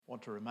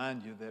want to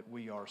remind you that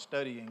we are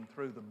studying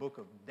through the book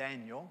of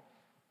Daniel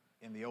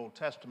in the Old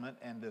Testament,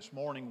 and this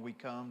morning we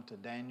come to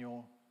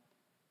Daniel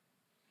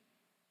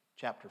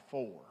chapter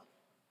 4.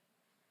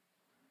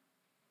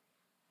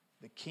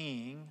 The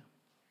king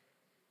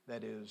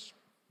that is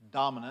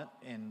dominant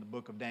in the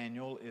book of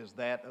Daniel is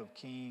that of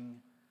King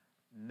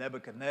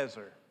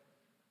Nebuchadnezzar.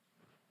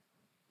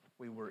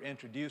 We were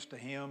introduced to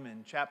him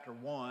in chapter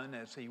 1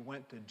 as he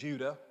went to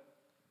Judah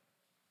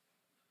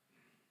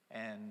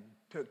and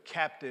took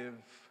captive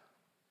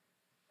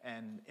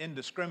an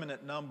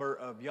indiscriminate number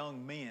of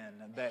young men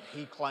that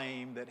he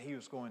claimed that he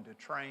was going to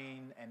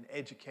train and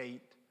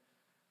educate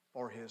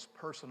for his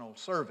personal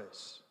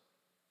service.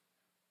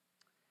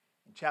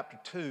 In chapter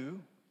 2,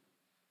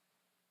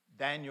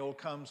 Daniel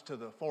comes to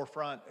the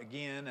forefront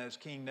again as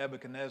King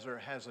Nebuchadnezzar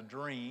has a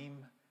dream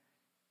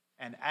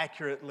and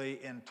accurately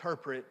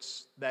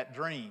interprets that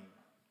dream.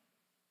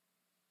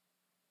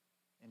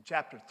 In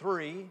chapter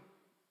 3,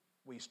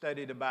 we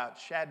studied about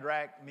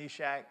Shadrach,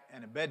 Meshach,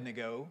 and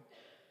Abednego,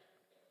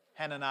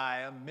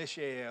 Hananiah,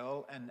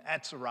 Mishael, and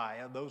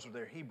Azariah, those are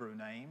their Hebrew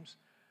names,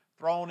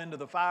 thrown into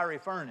the fiery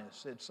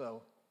furnace. It's a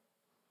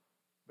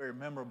very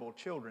memorable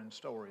children's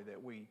story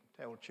that we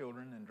tell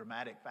children in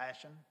dramatic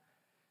fashion,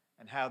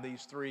 and how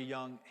these three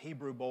young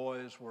Hebrew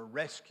boys were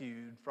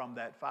rescued from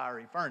that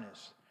fiery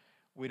furnace.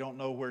 We don't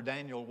know where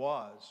Daniel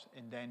was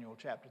in Daniel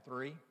chapter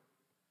 3.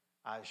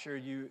 I assure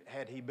you,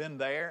 had he been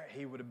there,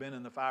 he would have been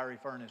in the fiery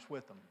furnace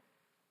with them.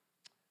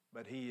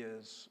 But he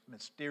is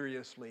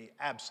mysteriously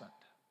absent.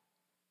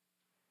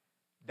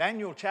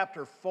 Daniel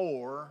chapter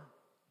 4,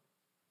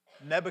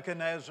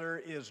 Nebuchadnezzar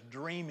is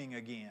dreaming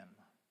again.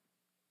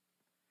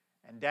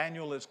 And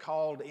Daniel is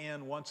called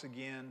in once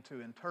again to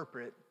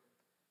interpret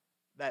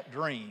that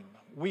dream.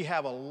 We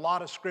have a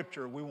lot of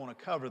scripture we want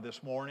to cover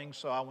this morning,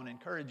 so I want to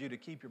encourage you to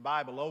keep your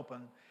Bible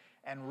open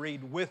and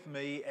read with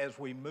me as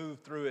we move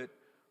through it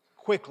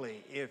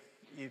quickly. If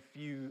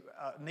you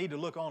need to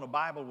look on a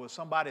Bible with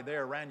somebody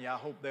there around you, I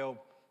hope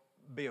they'll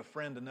be a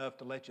friend enough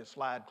to let you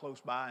slide close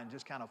by and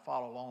just kind of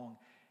follow along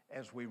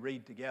as we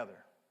read together.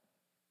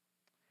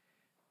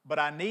 But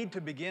I need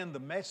to begin the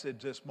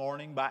message this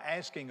morning by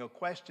asking a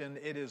question.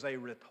 It is a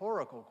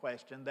rhetorical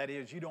question. That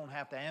is, you don't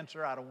have to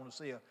answer. I don't want to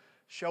see a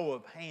show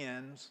of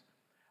hands.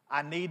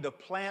 I need to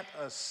plant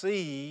a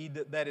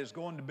seed that is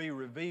going to be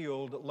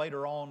revealed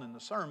later on in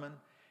the sermon.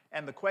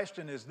 And the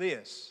question is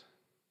this: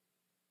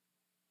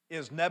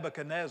 is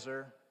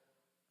Nebuchadnezzar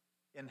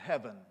in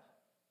heaven?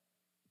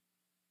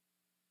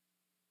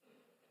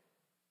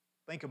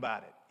 Think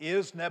about it.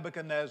 Is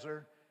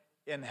Nebuchadnezzar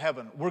in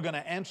heaven? We're going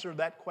to answer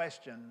that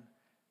question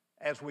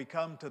as we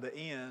come to the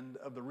end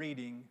of the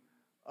reading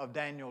of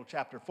Daniel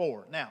chapter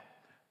 4. Now,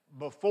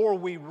 before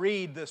we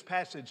read this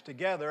passage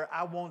together,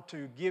 I want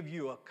to give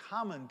you a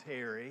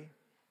commentary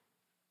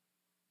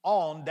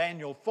on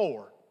Daniel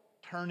 4.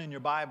 Turn in your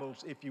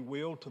Bibles, if you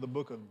will, to the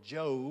book of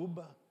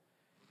Job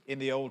in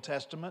the Old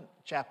Testament,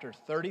 chapter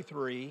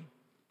 33,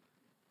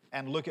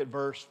 and look at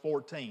verse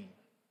 14.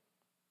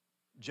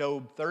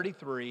 Job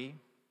 33,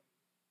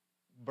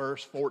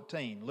 verse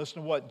 14.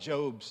 Listen to what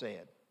Job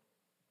said.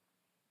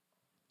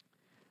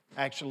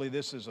 Actually,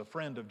 this is a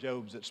friend of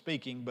Job's that's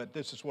speaking, but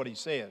this is what he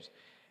says.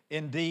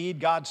 Indeed,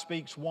 God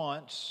speaks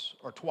once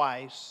or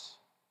twice,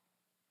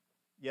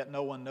 yet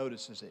no one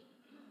notices it.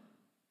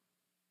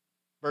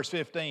 Verse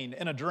 15,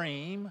 in a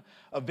dream,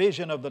 a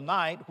vision of the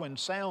night, when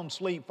sound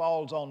sleep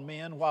falls on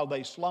men while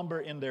they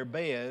slumber in their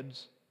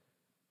beds,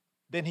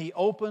 then he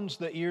opens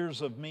the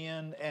ears of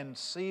men and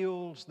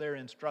seals their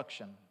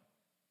instruction.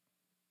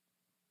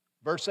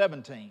 Verse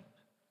 17,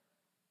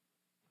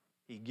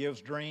 he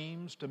gives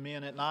dreams to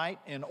men at night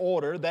in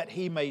order that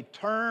he may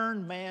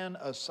turn man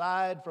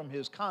aside from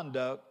his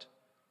conduct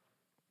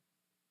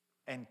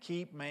and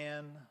keep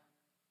man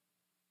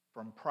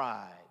from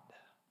pride.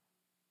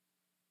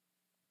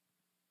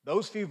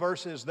 Those few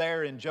verses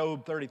there in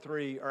Job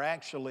 33 are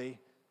actually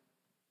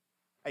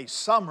a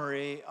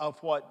summary of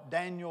what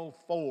Daniel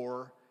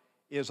 4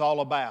 is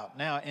all about.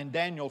 Now, in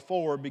Daniel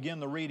 4,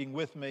 begin the reading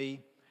with me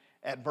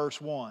at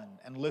verse 1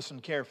 and listen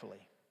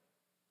carefully.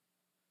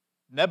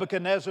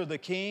 Nebuchadnezzar the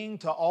king,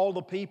 to all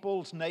the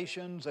peoples,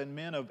 nations, and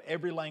men of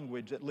every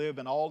language that live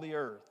in all the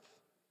earth,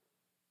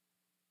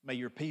 may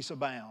your peace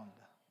abound.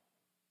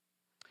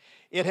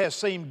 It has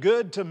seemed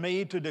good to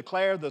me to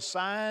declare the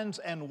signs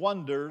and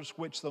wonders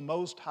which the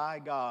Most High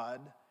God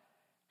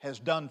has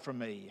done for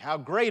me. How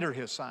great are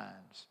His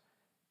signs,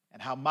 and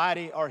how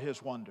mighty are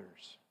His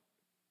wonders.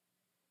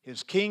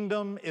 His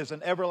kingdom is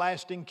an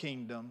everlasting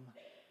kingdom,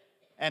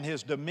 and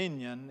His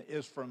dominion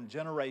is from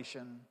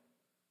generation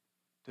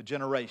to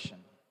generation.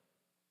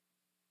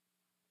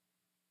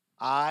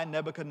 I,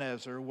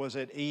 Nebuchadnezzar, was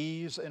at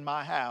ease in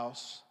my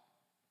house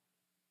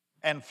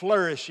and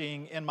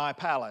flourishing in my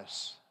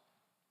palace.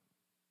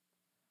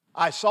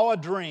 I saw a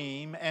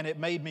dream, and it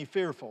made me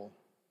fearful.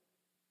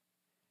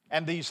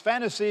 And these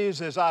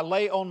fantasies as I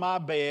lay on my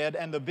bed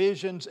and the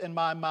visions in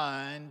my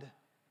mind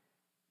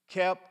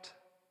kept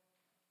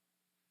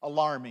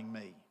alarming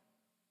me.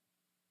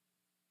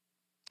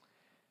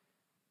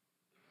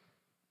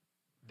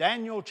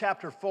 Daniel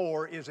chapter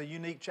 4 is a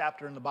unique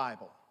chapter in the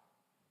Bible.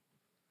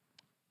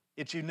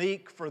 It's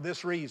unique for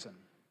this reason.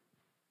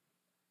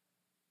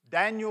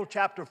 Daniel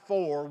chapter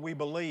 4, we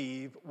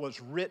believe,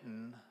 was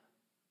written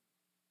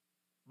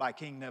by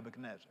King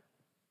Nebuchadnezzar.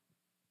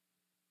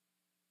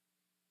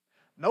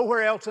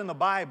 Nowhere else in the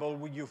Bible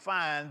will you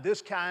find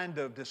this kind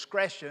of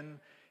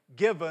discretion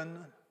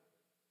given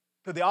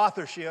to the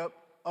authorship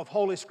of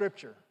Holy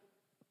Scripture.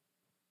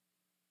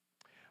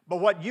 But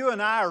what you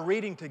and I are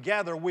reading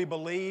together, we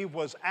believe,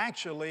 was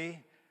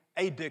actually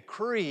a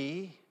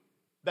decree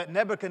that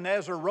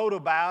Nebuchadnezzar wrote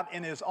about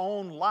in his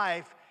own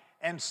life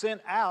and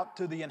sent out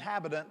to the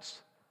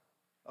inhabitants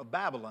of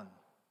Babylon.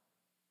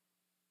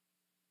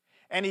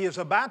 And he is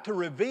about to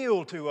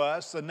reveal to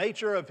us the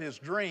nature of his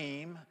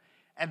dream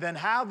and then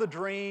how the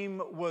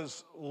dream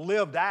was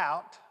lived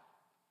out.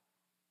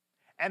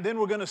 And then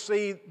we're going to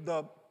see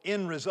the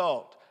end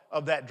result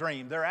of that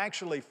dream. There are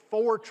actually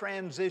 4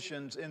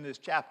 transitions in this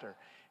chapter.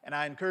 And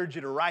I encourage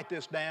you to write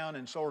this down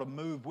and sort of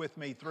move with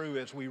me through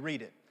as we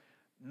read it.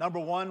 Number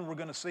 1, we're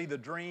going to see the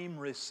dream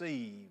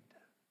received.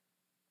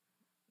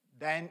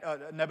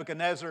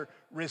 Nebuchadnezzar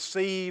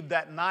received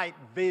that night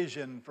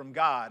vision from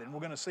God. And we're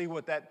going to see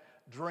what that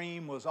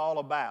dream was all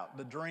about.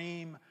 The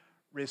dream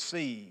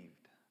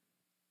received.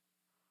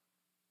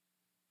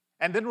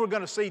 And then we're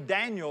going to see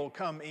Daniel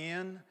come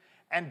in,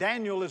 and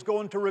Daniel is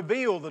going to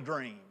reveal the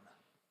dream,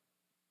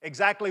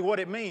 exactly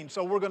what it means.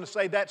 So we're going to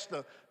say that's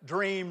the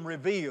dream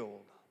revealed.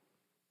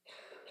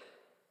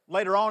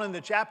 Later on in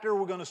the chapter,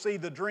 we're going to see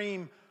the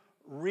dream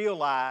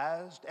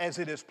realized as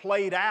it is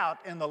played out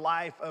in the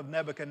life of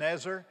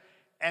Nebuchadnezzar.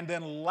 And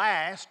then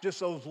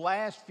just those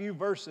last few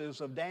verses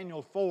of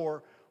Daniel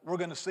 4, we're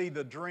going to see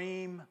the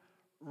dream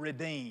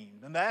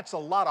redeemed. And that's a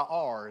lot of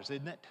R's,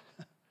 isn't it?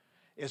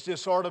 It's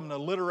just sort of an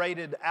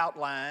alliterated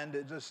outline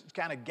that just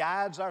kind of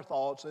guides our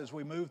thoughts as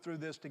we move through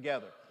this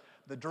together.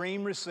 The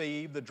dream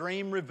received, the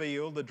dream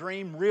revealed, the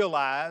dream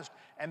realized,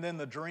 and then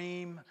the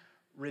dream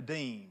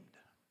redeemed.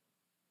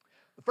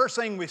 The first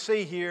thing we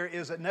see here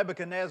is that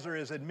Nebuchadnezzar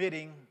is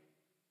admitting,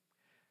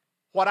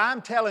 what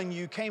I'm telling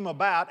you came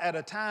about at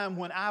a time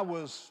when I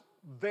was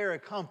very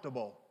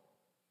comfortable.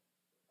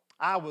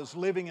 I was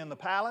living in the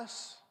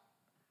palace.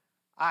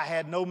 I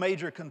had no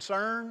major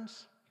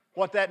concerns.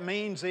 What that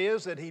means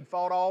is that he'd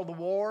fought all the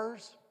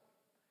wars.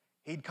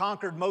 He'd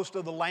conquered most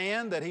of the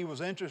land that he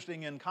was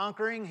interested in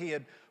conquering. He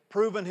had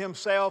proven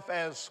himself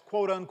as,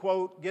 quote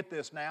unquote, get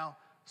this now,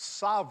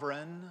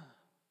 sovereign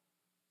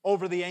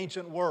over the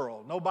ancient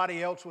world.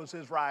 Nobody else was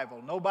his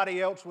rival.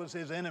 Nobody else was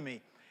his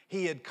enemy.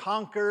 He had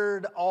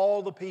conquered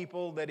all the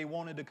people that he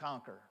wanted to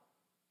conquer.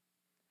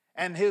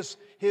 And his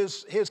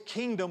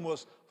kingdom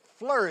was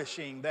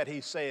flourishing, that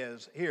he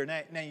says here.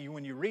 Now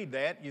when you read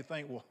that, you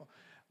think, well,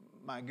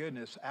 my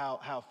goodness,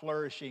 how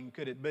flourishing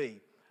could it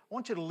be? I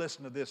want you to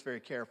listen to this very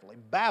carefully.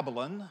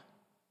 Babylon,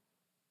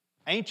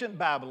 ancient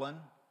Babylon,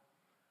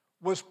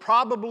 was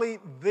probably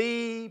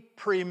the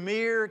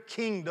premier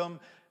kingdom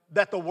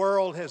that the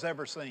world has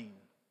ever seen.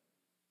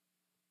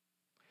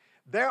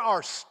 There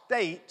are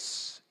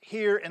states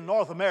here in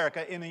North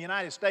America, in the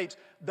United States,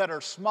 that are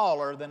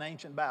smaller than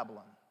ancient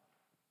Babylon.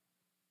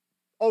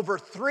 Over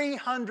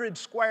 300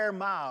 square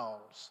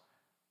miles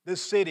this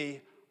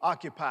city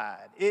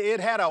occupied. It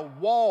had a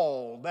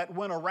wall that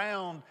went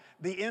around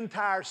the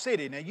entire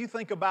city. Now you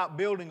think about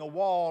building a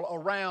wall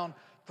around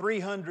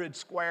 300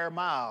 square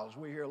miles.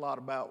 We hear a lot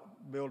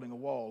about building a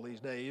wall these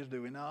days,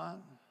 do we not?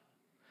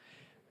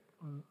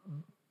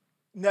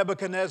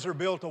 Nebuchadnezzar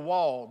built a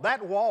wall.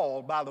 That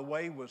wall, by the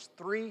way, was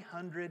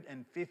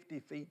 350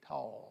 feet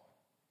tall.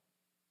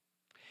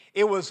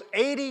 It was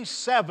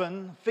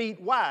 87 feet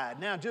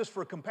wide. Now, just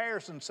for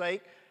comparison's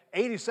sake,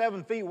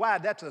 87 feet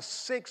wide, that's a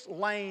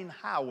 6-lane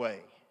highway.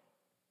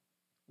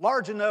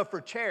 Large enough for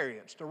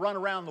chariots to run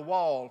around the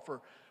wall,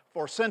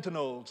 for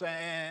sentinels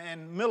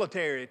and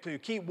military to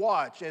keep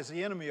watch as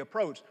the enemy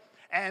approached.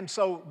 And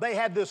so they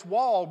had this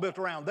wall built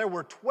around. There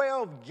were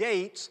 12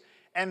 gates,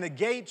 and the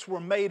gates were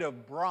made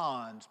of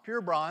bronze,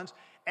 pure bronze,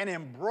 and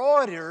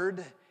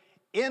embroidered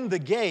in the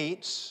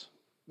gates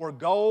were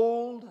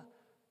gold,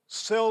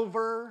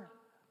 silver,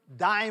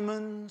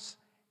 diamonds,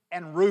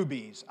 and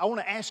rubies. I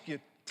want to ask you,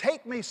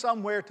 take me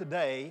somewhere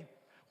today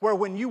where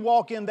when you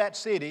walk in that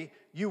city,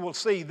 you will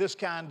see this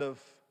kind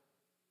of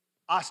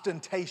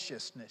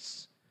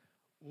ostentatiousness.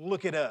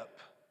 Look it up.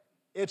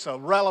 It's a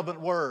relevant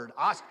word.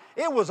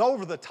 It was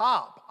over the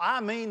top. I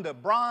mean, the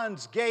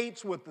bronze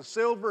gates with the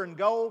silver and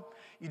gold.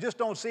 You just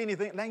don't see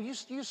anything. Now, you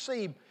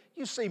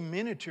see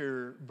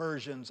miniature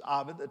versions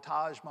of it, the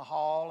Taj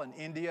Mahal in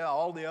India,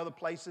 all the other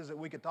places that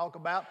we could talk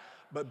about.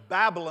 But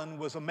Babylon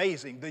was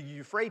amazing. The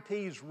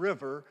Euphrates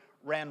River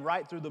ran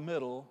right through the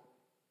middle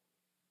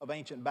of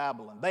ancient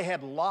Babylon. They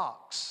had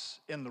locks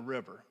in the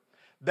river.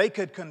 They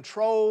could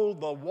control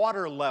the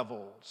water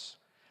levels.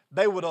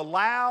 They would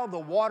allow the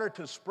water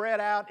to spread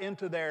out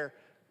into their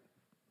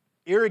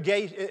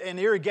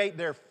irrigate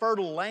their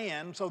fertile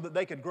land so that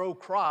they could grow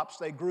crops.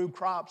 They grew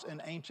crops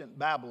in ancient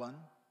Babylon.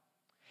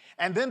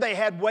 And then they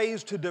had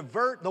ways to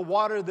divert the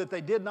water that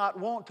they did not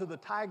want to the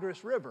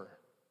Tigris River.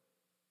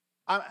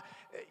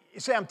 You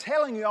see, I'm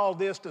telling you all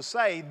this to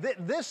say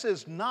that this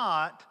is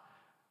not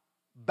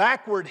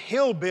backward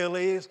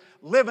hillbillies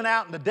living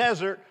out in the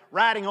desert,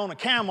 riding on a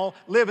camel,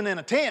 living in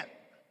a tent.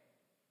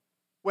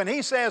 When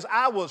he says,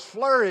 I was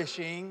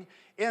flourishing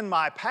in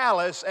my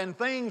palace and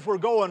things were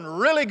going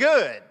really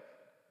good,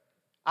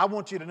 I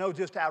want you to know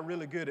just how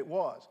really good it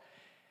was.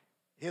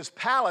 His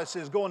palace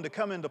is going to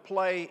come into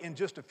play in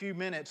just a few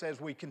minutes as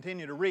we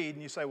continue to read.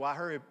 And you say,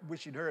 well,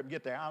 wish you'd hurry up and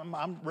get there.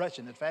 I'm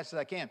rushing as fast as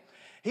I can.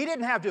 He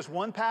didn't have just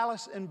one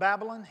palace in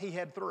Babylon. He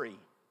had three.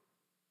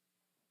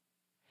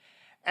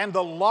 And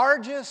the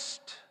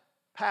largest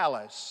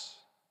palace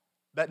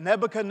that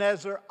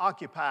Nebuchadnezzar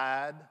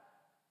occupied,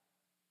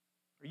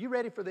 are you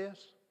ready for this?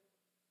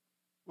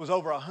 Was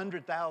over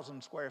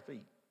 100,000 square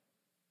feet.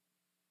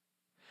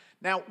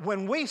 Now,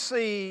 when we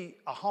see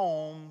a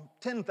home,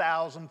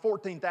 10,000,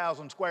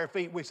 14,000 square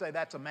feet, we say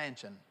that's a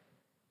mansion.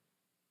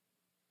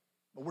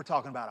 But we're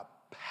talking about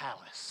a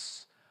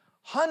palace.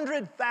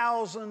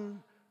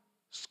 100,000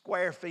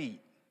 square feet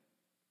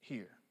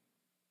here.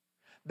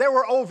 There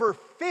were over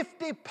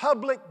 50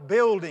 public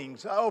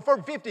buildings, over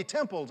 50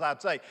 temples,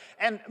 I'd say,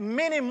 and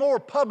many more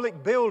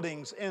public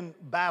buildings in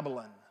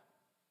Babylon.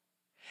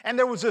 And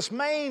there was this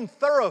main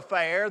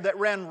thoroughfare that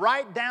ran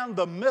right down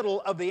the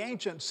middle of the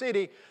ancient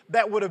city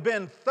that would have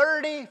been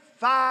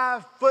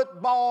 35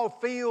 football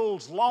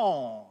fields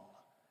long.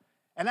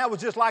 And that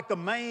was just like the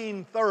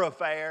main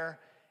thoroughfare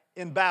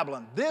in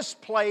Babylon. This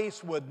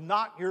place would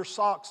knock your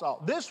socks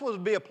off. This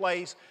would be a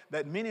place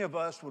that many of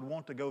us would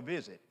want to go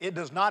visit. It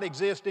does not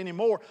exist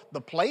anymore.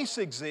 The place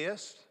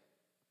exists,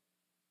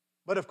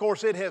 but of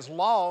course it has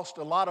lost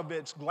a lot of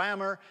its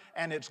glamour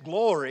and its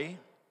glory.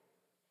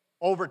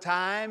 Over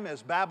time,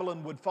 as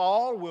Babylon would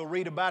fall, we'll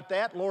read about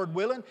that, Lord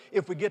willing.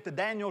 If we get to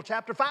Daniel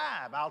chapter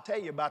 5, I'll tell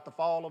you about the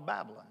fall of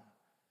Babylon.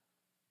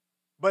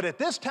 But at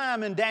this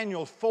time in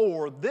Daniel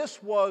 4,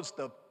 this was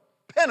the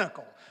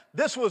pinnacle.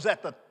 This was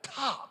at the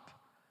top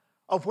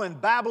of when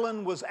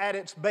Babylon was at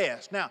its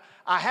best. Now,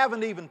 I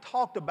haven't even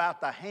talked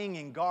about the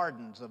hanging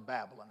gardens of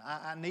Babylon.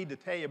 I need to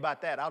tell you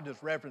about that. I'll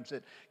just reference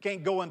it.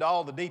 Can't go into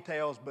all the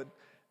details, but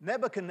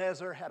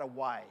Nebuchadnezzar had a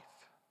wife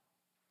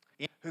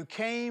who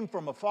came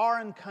from a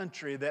foreign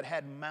country that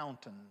had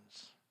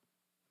mountains.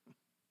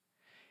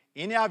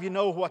 Any of you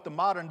know what the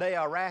modern day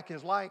Iraq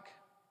is like?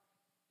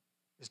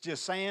 It's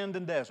just sand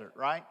and desert,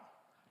 right?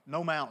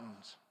 No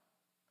mountains.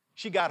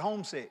 She got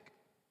homesick.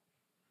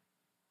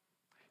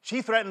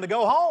 She threatened to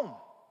go home.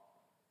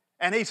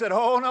 And he said,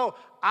 oh no,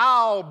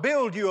 I'll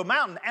build you a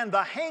mountain. And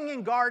the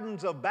hanging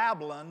gardens of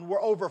Babylon were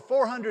over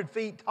 400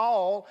 feet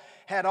tall,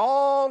 had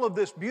all of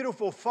this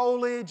beautiful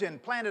foliage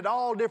and planted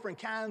all different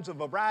kinds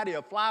of a variety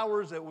of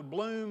flowers that would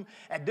bloom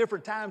at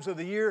different times of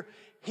the year.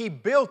 He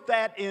built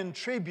that in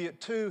tribute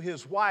to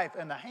his wife.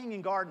 And the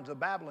hanging gardens of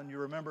Babylon, you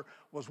remember,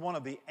 was one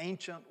of the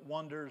ancient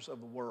wonders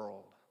of the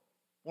world.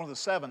 One of the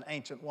 7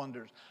 ancient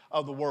wonders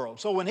of the world.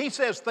 So when he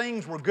says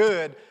things were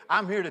good,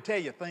 I'm here to tell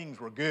you things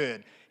were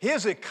good.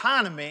 His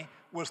economy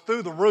was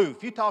through the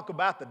roof. You talk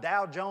about the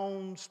Dow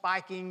Jones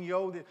spiking,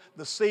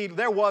 the ceiling.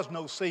 There was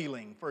no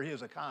ceiling for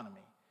his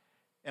economy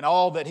and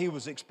all that he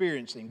was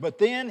experiencing. But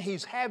then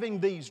he's having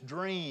these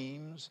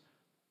dreams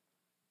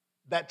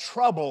that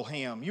trouble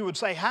him. You would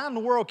say, how in the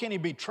world can he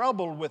be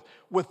troubled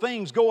with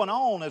things going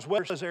on as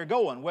well as they're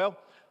going? Well,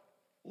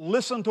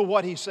 listen to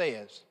what he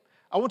says.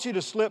 I want you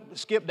to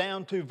skip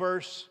down to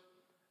verse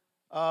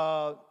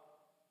 10.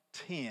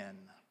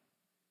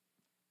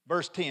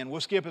 Verse 10. We'll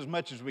skip as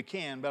much as we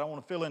can, but I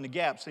want to fill in the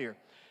gaps here.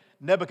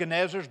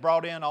 Nebuchadnezzar's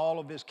brought in all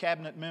of his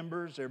cabinet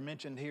members. They're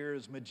mentioned here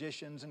as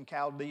magicians and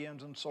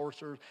Chaldeans and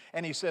sorcerers.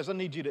 And he says, I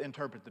need you to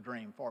interpret the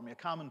dream for me, a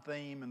common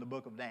theme in the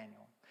book of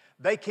Daniel.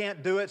 They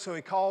can't do it, so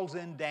he calls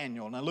in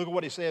Daniel. Now look at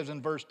what he says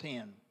in verse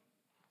 10.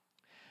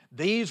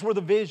 These were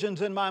the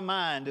visions in my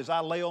mind as I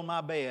lay on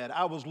my bed.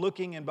 I was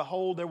looking, and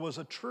behold, there was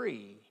a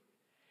tree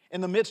in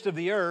the midst of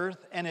the earth,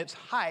 and its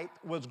height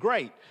was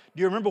great.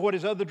 Do you remember what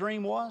his other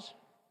dream was?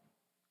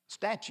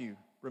 Statue,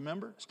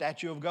 remember?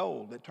 Statue of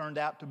gold that turned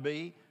out to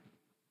be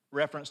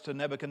reference to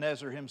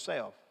Nebuchadnezzar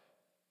himself.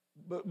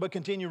 But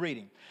continue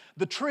reading.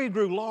 The tree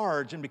grew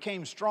large and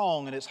became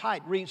strong, and its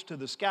height reached to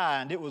the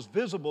sky, and it was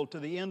visible to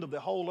the end of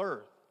the whole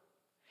earth.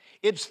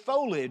 Its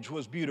foliage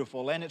was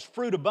beautiful, and its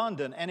fruit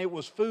abundant, and it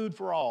was food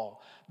for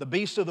all. The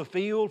beasts of the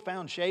field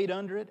found shade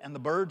under it, and the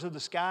birds of the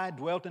sky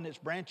dwelt in its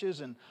branches,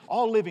 and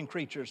all living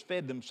creatures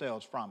fed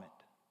themselves from it.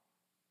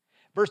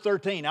 Verse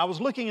 13, I was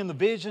looking in the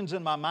visions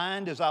in my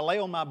mind as I lay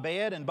on my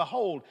bed, and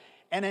behold,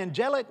 an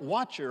angelic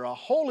watcher, a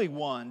holy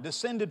one,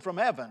 descended from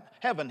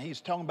heaven. He's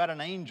talking about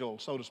an angel,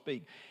 so to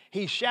speak.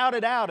 He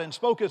shouted out and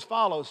spoke as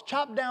follows,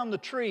 chop down the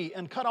tree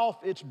and cut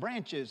off its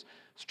branches,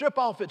 strip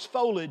off its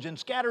foliage and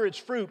scatter its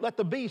fruit. Let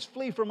the beasts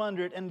flee from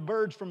under it and the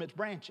birds from its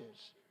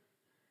branches.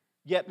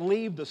 Yet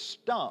leave the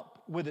stump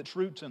with its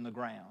roots in the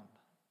ground.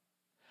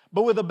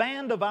 But with a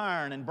band of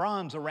iron and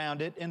bronze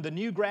around it in the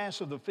new grass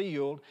of the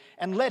field,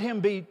 and let him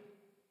be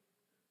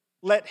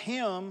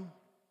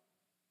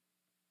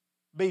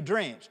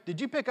drenched. Did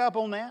you pick up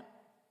on that?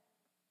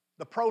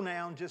 The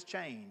pronoun just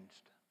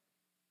changed.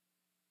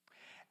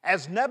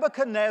 As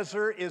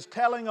Nebuchadnezzar is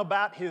telling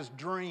about his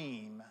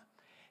dream,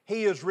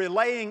 he is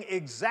relaying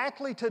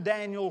exactly to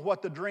Daniel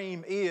what the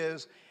dream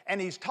is, and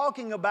he's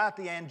talking about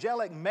the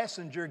angelic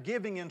messenger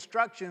giving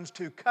instructions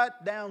to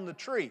cut down the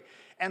tree.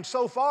 And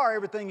so far,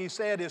 everything he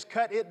said is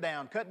cut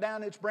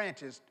down its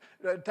branches,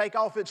 take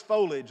off its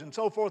foliage, and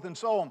so forth and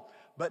so on.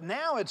 But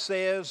now it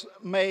says,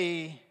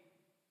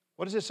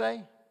 what does it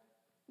say?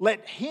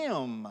 Let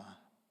him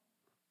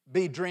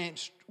be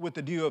drenched with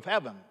the dew of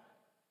heaven.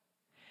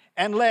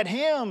 And let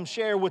him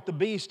share with the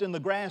beast and the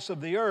grass of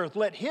the earth.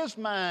 Let his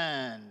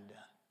mind,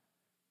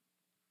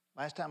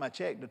 last time I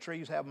checked, do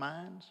trees have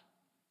minds?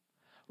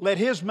 Let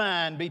his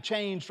mind be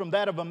changed from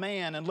that of a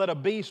man, and let a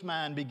beast's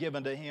mind be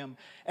given to him.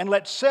 And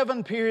let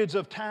 7 periods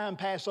of time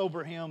pass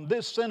over him.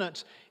 This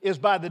sentence is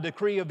by the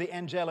decree of the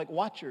angelic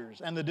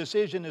watchers, and the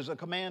decision is a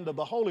command of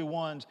the holy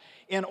ones,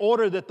 in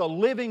order that the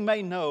living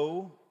may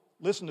know,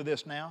 listen to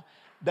this now,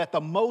 that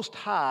the Most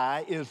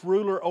High is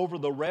ruler over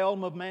the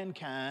realm of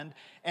mankind,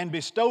 and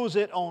bestows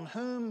it on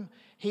whom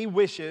he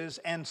wishes,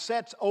 and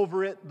sets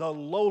over it the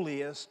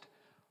lowliest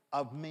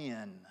of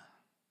men.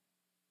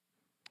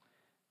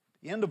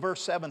 The end of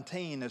verse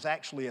 17 is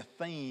actually a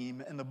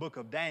theme in the book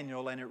of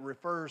Daniel, and it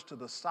refers to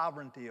the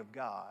sovereignty of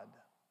God.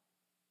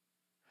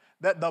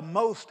 That the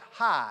Most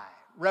High,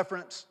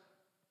 reference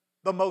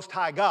the Most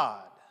High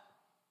God,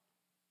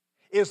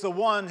 is the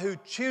one who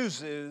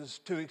chooses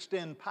to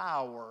extend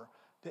power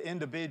to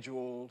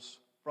individuals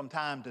from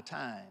time to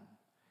time.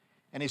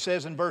 And he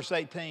says in verse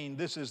 18,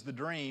 this is the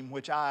dream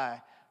which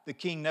I, the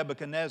king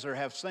Nebuchadnezzar,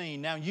 have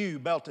seen. Now you,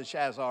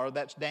 Belteshazzar,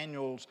 that's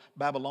Daniel's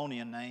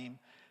Babylonian name,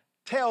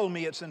 tell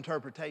me its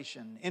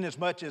interpretation,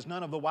 inasmuch as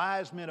none of the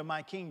wise men of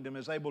my kingdom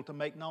is able to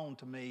make known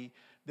to me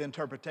the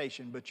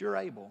interpretation, but you're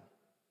able.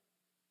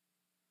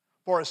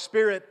 For a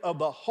spirit of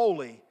the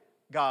holy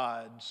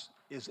gods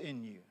is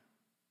in you.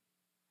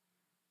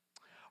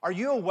 Are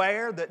you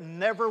aware that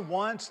never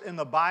once in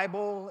the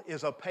Bible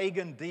is a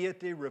pagan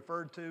deity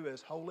referred to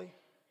as holy?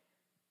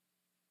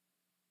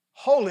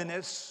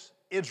 Holiness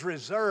is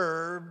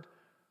reserved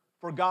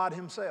for God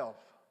Himself.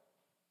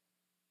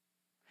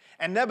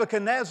 And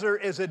Nebuchadnezzar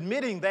is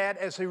admitting that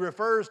as he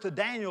refers to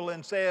Daniel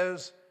and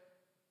says,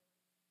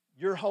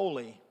 you're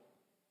holy.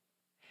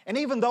 And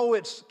even though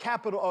it's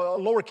capital,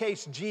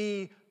 lowercase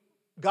g,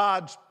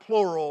 God's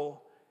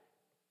plural,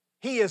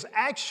 he is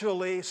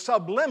actually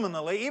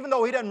subliminally, even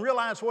though he doesn't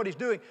realize what he's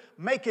doing,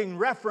 making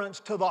reference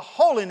to the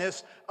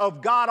holiness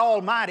of God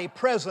Almighty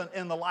present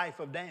in the life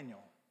of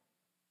Daniel.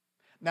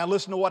 Now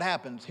listen to what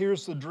happens.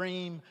 Here's the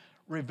dream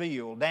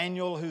revealed.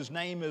 Daniel, whose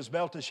name is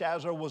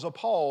Belteshazzar, was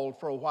appalled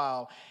for a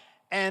while,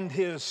 and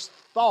his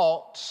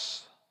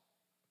thoughts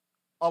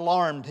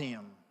alarmed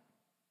him.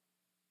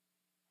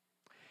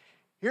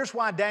 Here's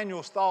why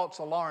Daniel's thoughts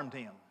alarmed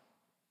him.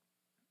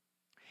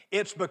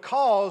 It's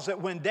because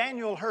that when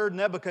Daniel heard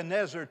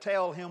Nebuchadnezzar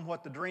tell him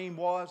what the dream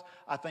was,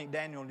 I think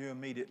Daniel knew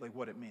immediately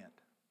what it meant.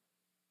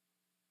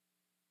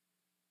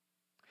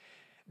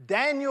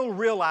 Daniel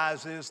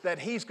realizes that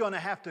he's going to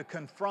have to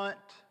confront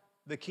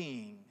the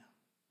king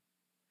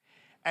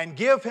and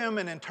give him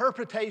an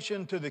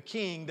interpretation to the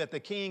king that the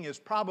king is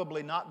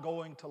probably not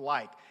going to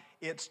like.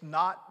 It's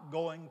not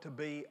going to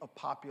be a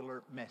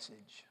popular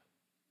message.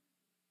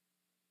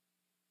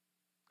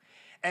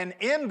 And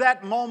in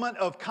that moment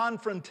of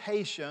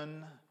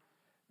confrontation,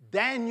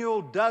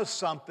 Daniel does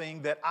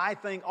something that I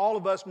think all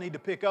of us need to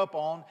pick up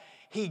on.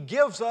 He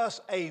gives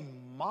us a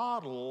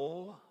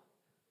model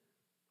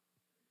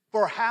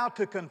for how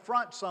to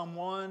confront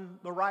someone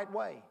the right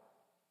way.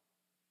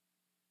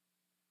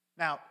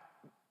 Now,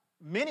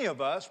 many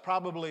of us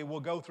probably will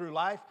go through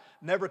life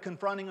never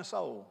confronting a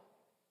soul.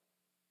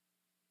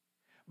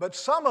 But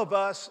some of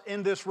us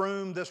in this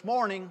room this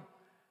morning,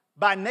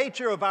 by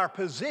nature of our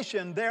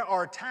position, there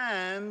are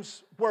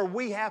times where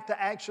we have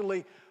to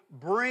actually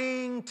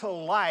bring to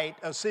light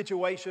a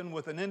situation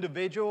with an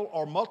individual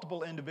or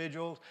multiple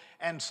individuals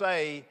and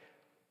say,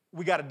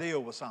 we got to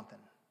deal with something.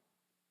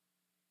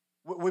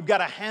 We've got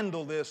to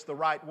handle this the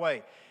right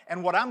way.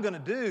 And what I'm going to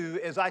do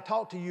as I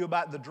talk to you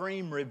about the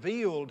dream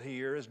revealed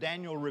here, as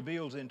Daniel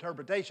reveals the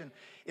interpretation,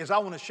 is I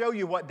want to show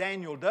you what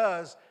Daniel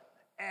does,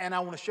 and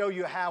I want to show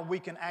you how we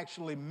can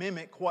actually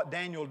mimic what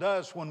Daniel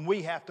does when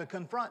we have to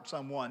confront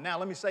someone. Now,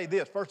 let me say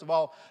this. First of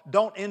all,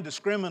 don't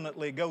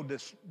indiscriminately go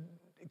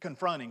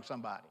confronting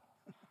somebody.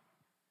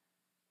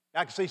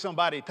 I can see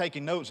somebody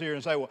taking notes here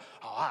and say, well,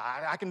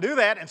 I can do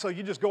that. And so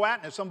you just go out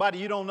and if somebody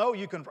you don't know,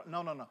 you confront.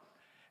 No.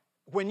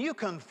 When you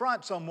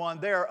confront someone,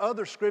 there are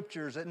other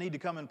scriptures that need to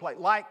come in play,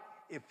 like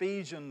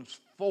Ephesians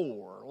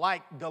 4,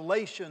 like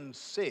Galatians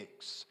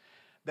 6,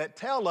 that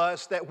tell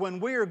us that when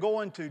we are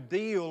going to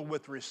deal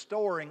with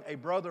restoring a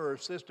brother or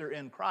sister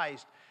in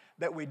Christ,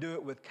 that we do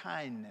it with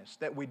kindness,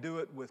 that we do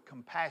it with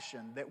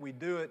compassion, that we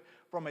do it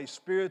from a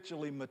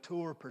spiritually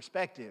mature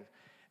perspective.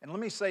 And let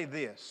me say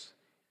this.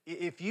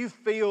 If you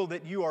feel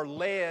that you are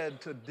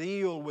led to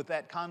deal with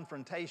that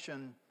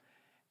confrontation,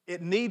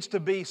 it needs to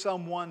be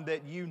someone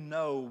that you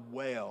know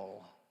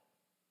well.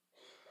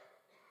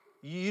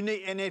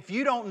 And if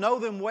you don't know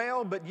them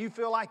well, but you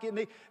feel like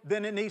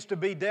then it needs to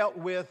be dealt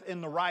with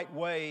in the right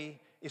way,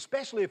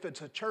 especially if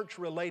it's a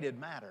church-related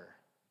matter.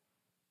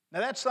 Now,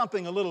 that's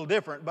something a little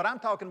different, but I'm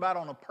talking about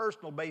on a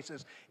personal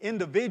basis,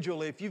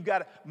 individually, if you've got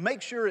to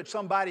make sure it's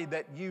somebody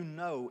that you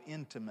know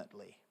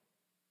intimately.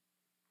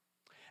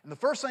 And the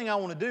first thing I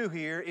want to do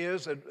here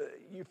is,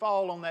 you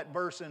fall on that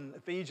verse in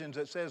Ephesians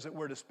that says that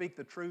we're to speak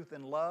the truth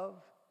in love.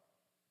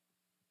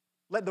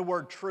 Let the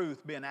word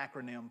truth be an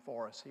acronym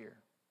for us here.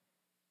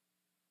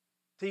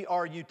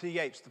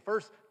 T-R-U-T-H. The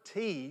first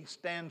T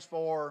stands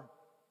for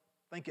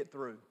think it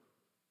through.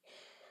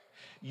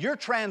 Your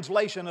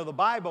translation of the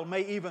Bible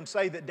may even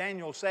say that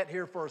Daniel sat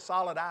here for a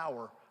solid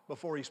hour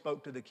before he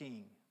spoke to the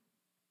king.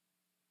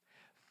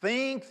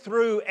 Think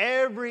through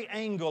every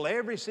angle,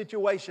 every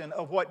situation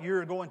of what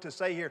you're going to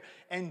say here,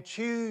 and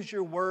choose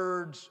your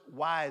words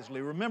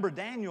wisely. Remember,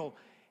 Daniel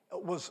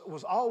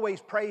was always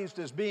praised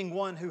as being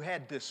one who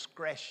had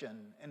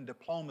discretion and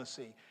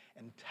diplomacy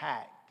and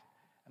tact.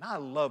 And I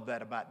love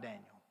that about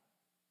Daniel.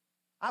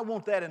 I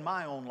want that in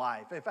my own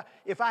life.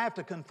 If I have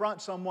to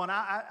confront someone,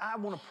 I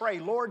want to pray,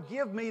 Lord,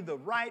 give me the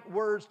right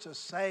words to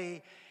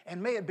say,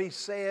 and may it be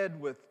said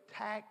with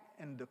tact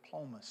and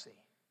diplomacy.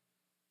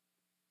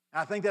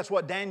 And I think that's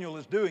what Daniel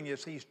is doing,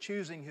 is he's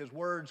choosing his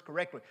words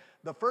correctly.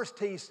 The first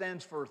T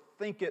stands for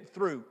think it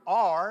through.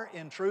 R,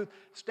 in truth,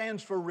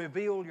 stands for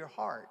reveal your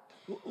heart.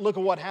 Look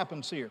at what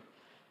happens here.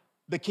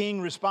 The king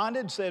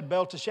responded, said,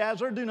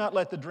 Belteshazzar, do not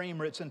let the dream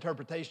or its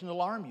interpretation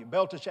alarm you.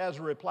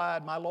 Belteshazzar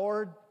replied, my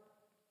lord,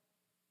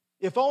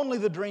 if only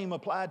the dream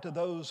applied to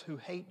those who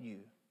hate you,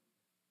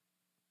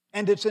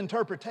 and its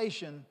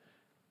interpretation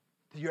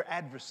to your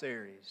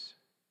adversaries.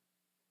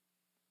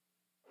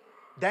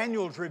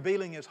 Daniel's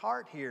revealing his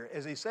heart here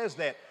as he says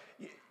that.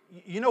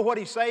 You know what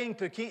he's saying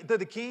to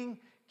the king?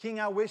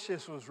 King, I wish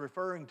this was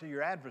referring to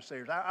your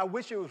adversaries. I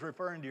wish it was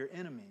referring to your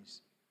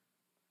enemies,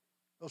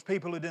 those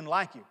people who didn't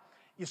like you.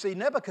 You see,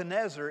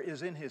 Nebuchadnezzar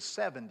is in his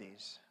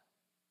 70s.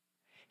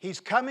 He's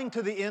coming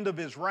to the end of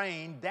his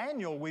reign.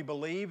 Daniel, we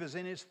believe, is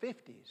in his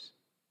 50s.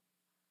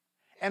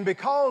 And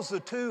because the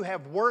two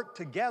have worked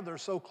together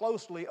so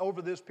closely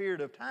over this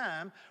period of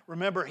time,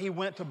 remember he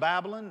went to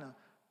Babylon,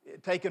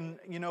 taken,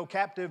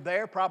 captive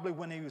there, probably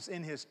when he was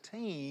in his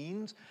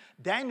teens.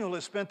 Daniel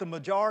has spent the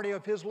majority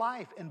of his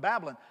life in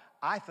Babylon.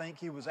 I think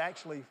he was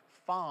actually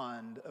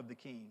fond of the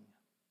king.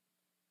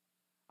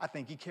 I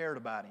think he cared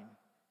about him.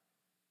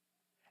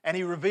 And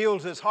he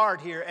reveals his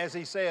heart here as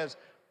he says,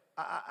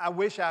 I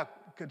wish I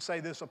could say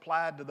this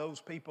applied to those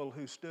people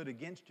who stood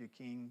against you,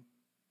 king,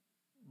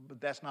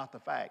 but that's not the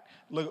fact.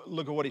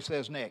 Look at what he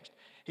says next.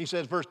 He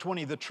says, verse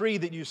 20, the tree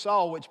that you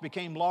saw, which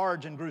became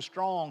large and grew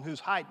strong, whose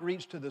height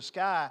reached to the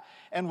sky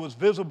and was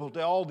visible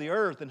to all the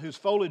earth, and whose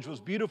foliage was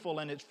beautiful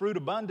and its fruit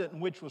abundant,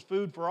 and which was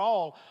food for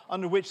all,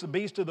 under which the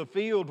beasts of the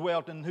field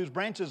dwelt, and whose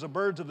branches the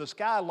birds of the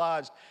sky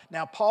lodged.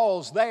 Now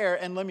pause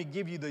there and let me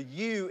give you the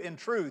you in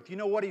truth. You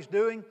know what he's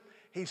doing?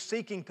 He's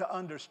seeking to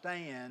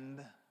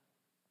understand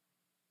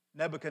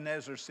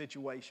Nebuchadnezzar's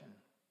situation.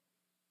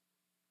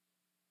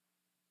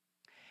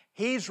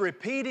 He's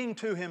repeating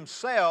to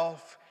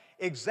himself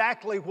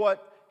exactly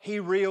what he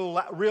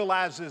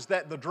realizes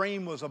that the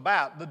dream was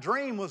about. The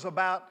dream was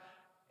about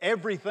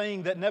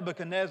everything that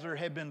Nebuchadnezzar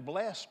had been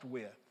blessed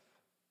with.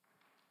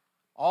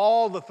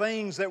 All the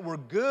things that were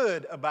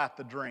good about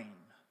the dream.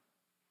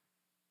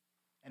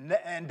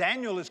 And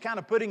Daniel is kind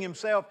of putting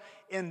himself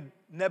in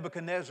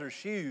Nebuchadnezzar's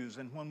shoes.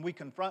 And when we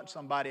confront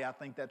somebody, I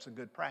think that's a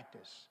good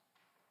practice.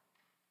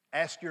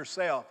 Ask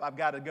yourself, I've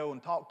got to go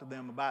and talk to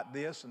them about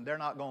this and they're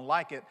not going to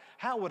like it.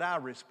 How would I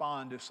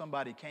respond if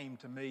somebody came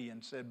to me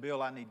and said,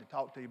 Bill, I need to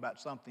talk to you about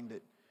something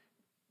that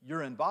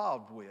you're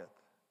involved with?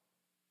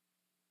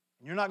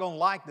 And you're not going to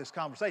like this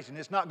conversation.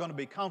 It's not going to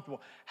be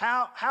comfortable.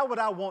 How would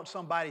I want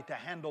somebody to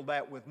handle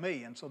that with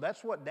me? And so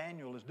that's what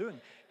Daniel is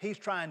doing. He's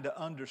trying to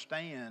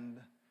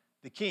understand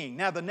the king.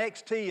 Now the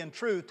next T in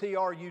truth,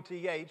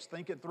 T-R-U-T-H,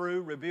 think it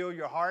through, reveal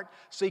your heart,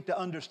 seek to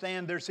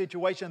understand their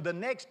situation. The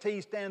next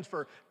T stands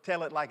for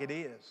tell it like it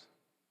is.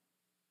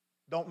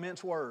 Don't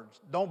mince words.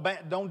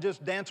 Don't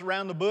just dance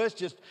around the bush.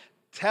 Just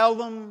tell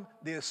them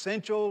the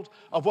essentials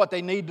of what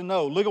they need to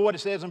know. Look at what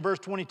it says in verse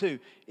 22.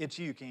 It's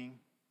you, king.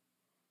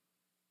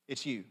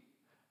 It's you.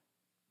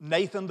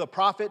 Nathan the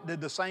prophet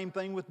did the same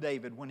thing with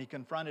David when he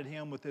confronted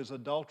him with his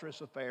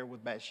adulterous affair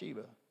with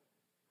Bathsheba.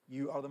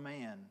 You are the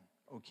man,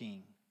 O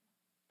king.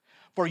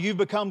 For you've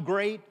become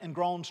great and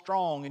grown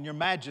strong, and your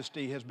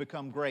majesty has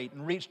become great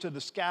and reached to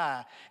the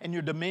sky, and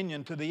your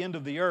dominion to the end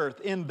of the earth.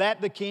 In that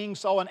the king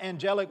saw an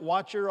angelic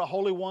watcher, a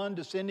holy one,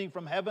 descending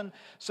from heaven,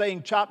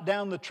 saying, chop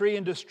down the tree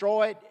and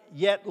destroy it,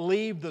 yet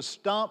leave the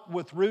stump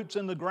with roots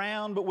in the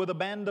ground, but with a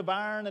band of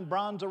iron and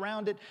bronze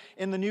around it,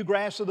 in the new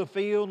grass of the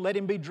field. Let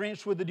him be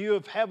drenched with the dew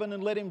of heaven,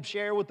 and let him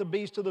share with the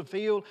beasts of the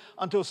field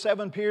until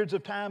 7 periods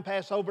of time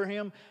pass over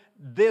him.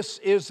 This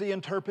is the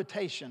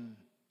interpretation,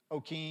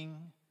 O king.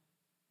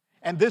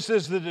 And this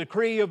is the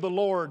decree of the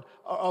Lord,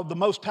 of the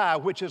Most High,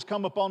 which has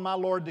come upon my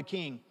Lord the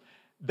king.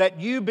 that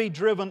you be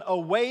driven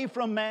away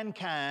from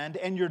mankind,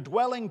 and your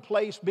dwelling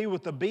place be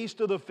with the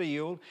beasts of the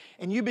field,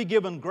 and you be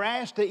given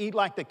grass to eat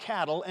like the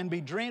cattle, and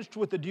be drenched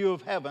with the dew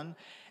of heaven,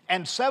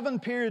 and 7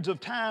 periods of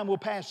time will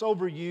pass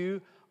over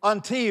you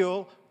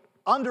until,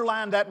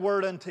 underline that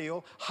word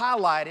until,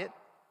 highlight it,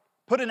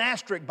 put an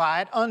asterisk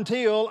by it,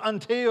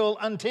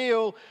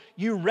 until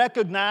you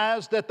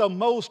recognize that the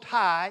Most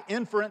High,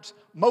 inference,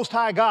 Most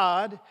High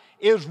God,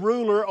 is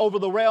ruler over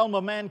the realm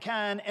of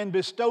mankind and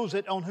bestows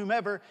it on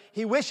whomever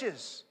He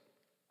wishes.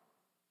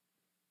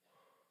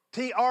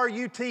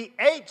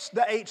 T-R-U-T-H,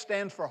 the H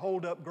stands for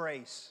hold up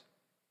grace.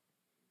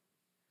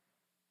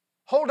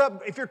 Hold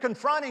up, if you're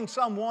confronting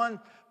someone,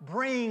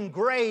 bring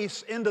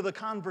grace into the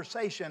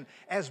conversation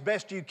as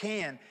best you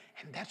can.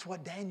 And that's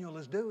what Daniel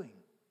is doing.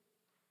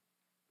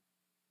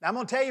 Now, I'm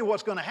going to tell you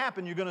what's going to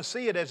happen. You're going to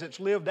see it as it's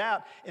lived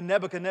out in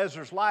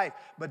Nebuchadnezzar's life.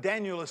 But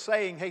Daniel is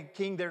saying, hey,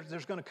 King,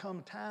 there's going to come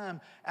a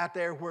time out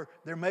there where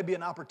there may be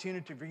an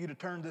opportunity for you to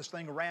turn this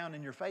thing around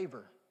in your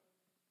favor.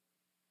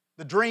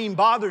 The dream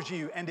bothers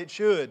you, and it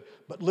should.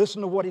 But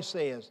listen to what he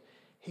says.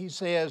 He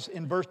says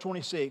in verse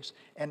 26,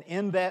 and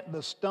in that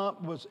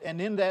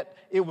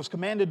it was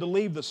commanded to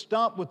leave the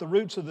stump with the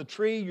roots of the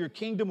tree. Your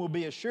kingdom will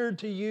be assured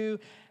to you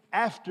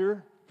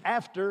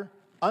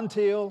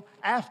until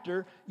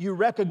you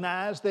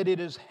recognize that it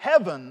is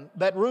heaven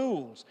that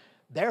rules.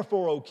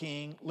 Therefore, O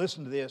king,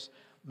 listen to this,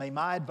 may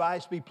my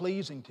advice be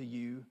pleasing to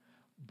you.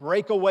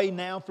 Break away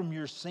now from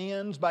your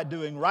sins by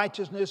doing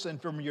righteousness,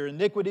 and from your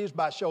iniquities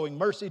by showing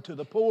mercy to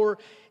the poor,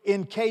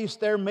 in case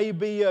there may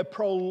be a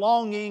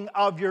prolonging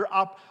of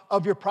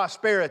your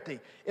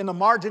prosperity. In the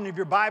margin of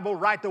your Bible,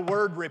 write the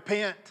word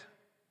repent.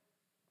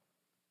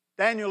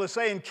 Daniel is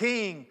saying,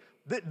 King,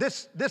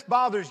 this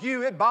bothers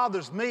you, it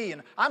bothers me,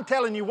 and I'm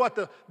telling you what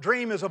the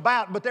dream is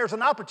about, but there's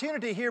an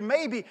opportunity here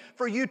maybe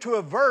for you to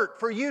avoid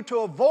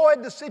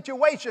the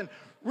situation.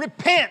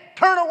 Repent,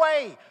 turn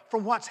away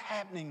from what's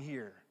happening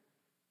here.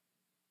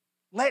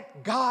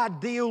 Let God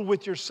deal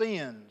with your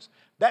sins.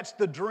 That's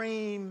the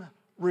dream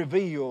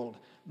revealed.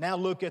 Now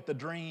look at the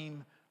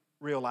dream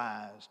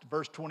realized.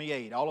 Verse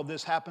 28, all of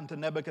this happened to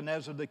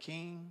Nebuchadnezzar the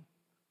king.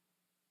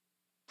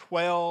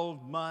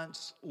 12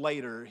 months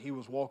later, he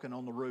was walking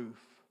on the roof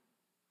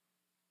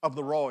of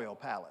the royal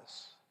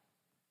palace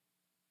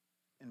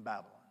in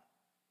Babylon.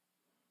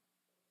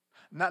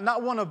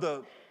 Not one of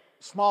the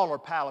smaller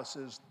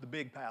palaces, the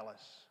big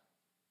palace.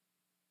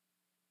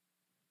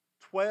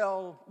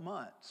 12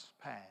 months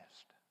passed.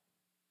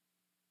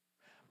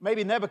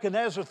 Maybe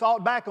Nebuchadnezzar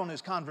thought back on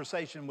his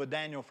conversation with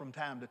Daniel from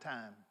time to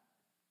time.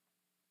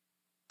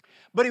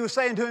 But he was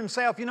saying to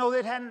himself, you know,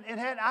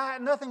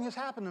 nothing has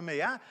happened to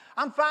me.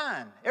 I'm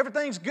fine.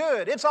 Everything's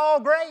good. It's all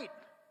great.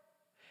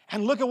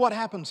 And look at what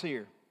happens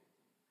here.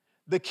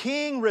 The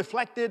king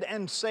reflected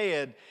and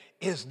said,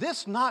 is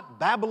this not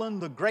Babylon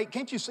the Great?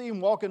 Can't you see him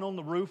walking on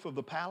the roof of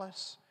the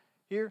palace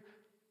here?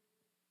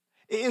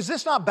 Is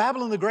this not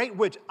Babylon the Great,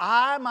 which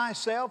I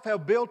myself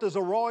have built as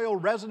a royal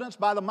residence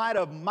by the might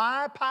of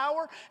my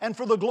power and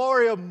for the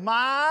glory of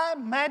my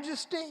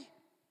majesty?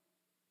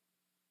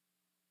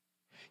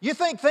 You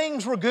think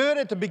things were good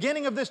at the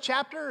beginning of this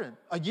chapter,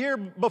 a year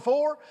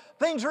before?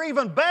 Things are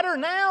even better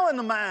now in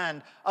the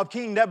mind of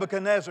King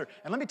Nebuchadnezzar.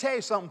 And let me tell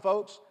you something,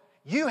 folks.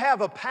 You have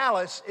a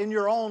palace in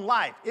your own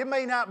life. It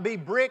may not be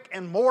brick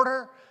and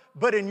mortar,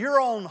 but in your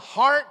own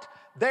heart,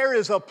 there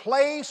is a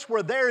place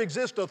where there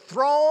exists a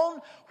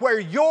throne where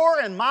your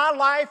and my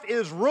life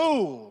is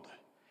ruled.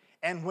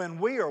 And when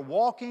we are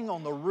walking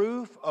on the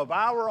roof of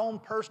our own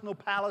personal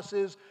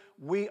palaces,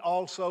 we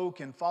also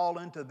can fall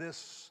into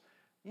this,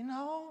 you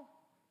know,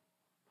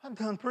 I've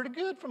done pretty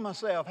good for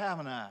myself,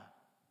 haven't I?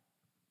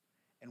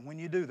 And when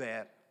you do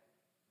that,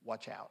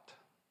 watch out.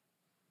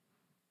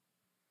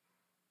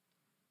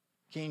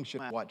 King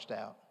should have watched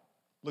out.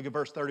 Look at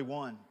verse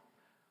 31.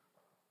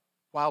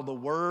 While the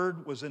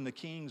word was in the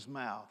king's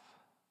mouth,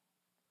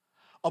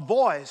 a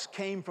voice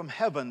came from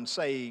heaven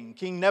saying,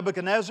 King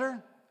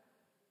Nebuchadnezzar,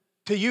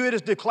 to you it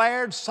is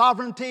declared,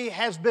 sovereignty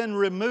has been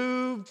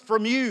removed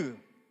from you,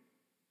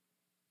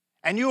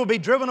 and you will be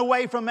driven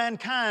away from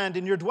mankind,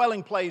 and your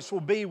dwelling place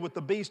will be with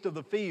the beast of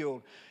the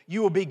field.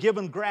 You will be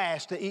given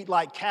grass to eat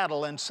like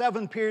cattle, and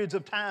 7 periods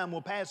of time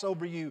will pass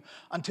over you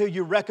until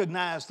you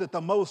recognize that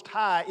the Most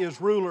High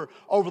is ruler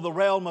over the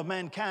realm of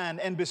mankind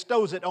and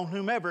bestows it on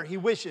whomever He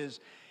wishes.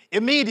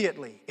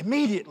 Immediately.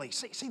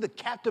 See the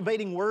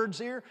captivating words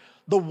here?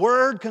 The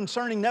word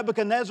concerning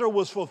Nebuchadnezzar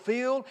was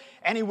fulfilled,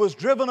 and he was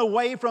driven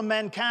away from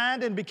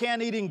mankind and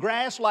began eating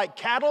grass like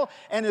cattle,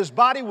 and his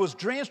body was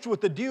drenched with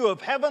the dew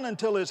of heaven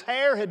until his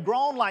hair had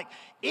grown like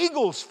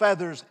eagle's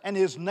feathers and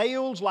his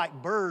nails like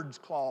bird's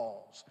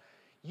claws.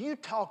 You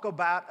talk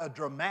about a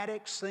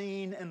dramatic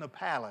scene in the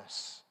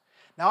palace.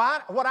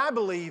 Now, what I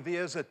believe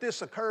is that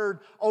this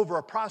occurred over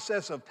a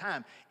process of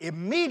time.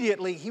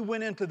 Immediately, he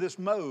went into this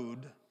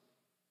mode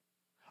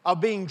of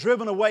being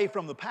driven away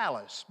from the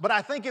palace. But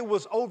I think it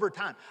was over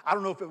time. I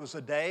don't know if it was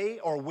a day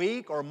or a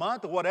week or a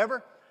month or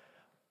whatever.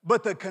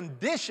 But the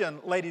condition,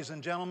 ladies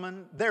and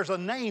gentlemen, there's a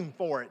name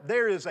for it.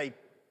 There is a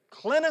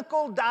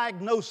clinical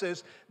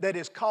diagnosis that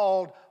is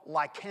called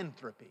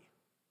lycanthropy.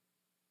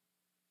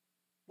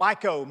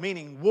 Lyco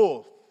meaning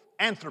wolf,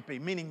 anthropy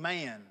meaning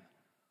man.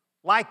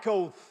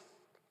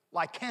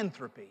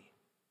 Lycanthropy.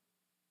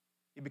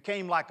 He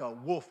became like a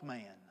wolf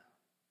man,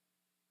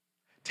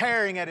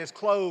 tearing at his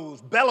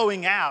clothes,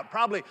 bellowing out,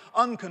 probably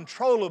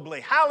uncontrollably,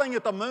 howling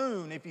at the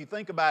moon, if you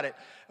think about it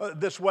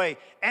this way.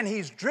 And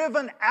he's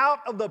driven out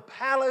of the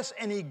palace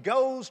and he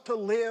goes to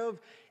live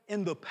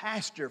in the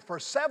pasture. For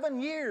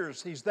 7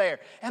 years he's there.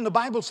 And the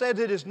Bible said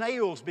that his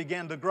nails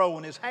began to grow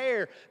and his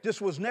hair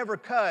just was never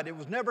cut. It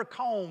was never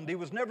combed. He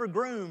was never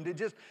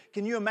groomed.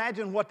 Can you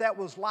imagine what that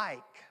was like?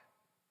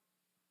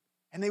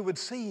 And they would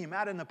see him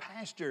out in the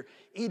pasture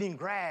eating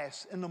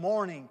grass in the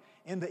morning,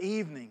 in the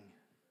evening.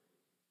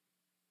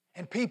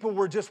 And people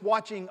were just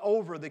watching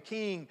over the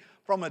king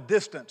from a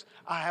distance.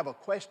 I have a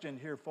question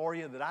here for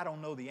you that I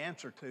don't know the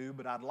answer to,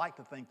 but I'd like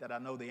to think that I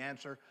know the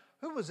answer.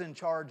 Who was in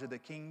charge of the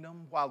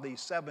kingdom while these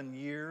 7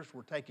 years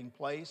were taking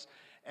place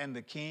and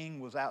the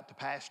king was out to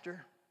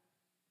pasture?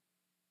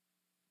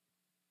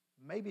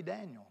 Maybe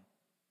Daniel.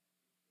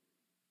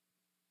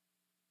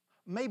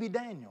 Maybe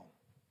Daniel.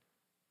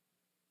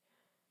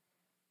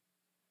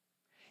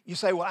 You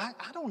say, well,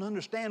 I don't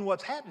understand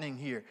what's happening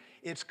here.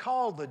 It's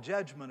called the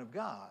judgment of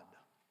God.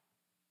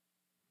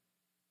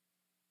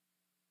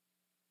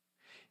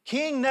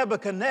 King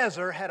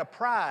Nebuchadnezzar had a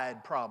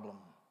pride problem.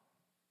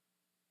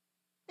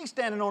 He's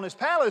standing on his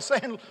palace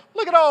saying,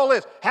 look at all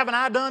this. Haven't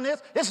I done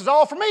this? This is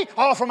all for me,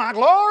 all for my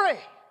glory.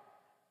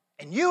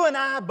 And you and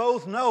I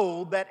both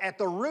know that at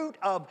the root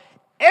of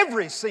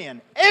every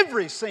sin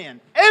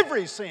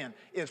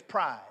is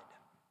pride.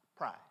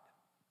 Pride.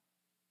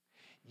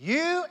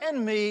 You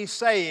and me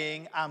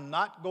saying, I'm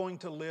not going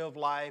to live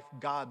life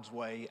God's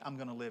way, I'm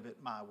going to live it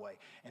my way.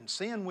 And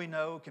sin, we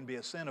know, can be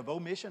a sin of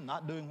omission,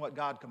 not doing what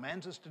God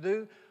commands us to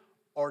do,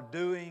 or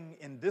doing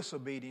in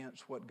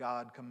disobedience what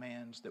God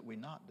commands that we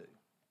not do.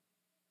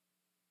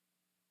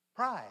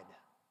 Pride.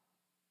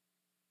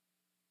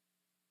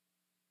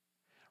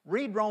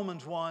 Read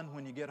Romans 1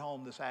 when you get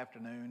home this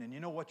afternoon, and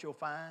you know what you'll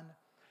find?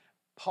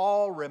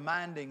 Paul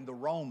reminding the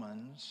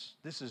Romans,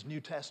 this is New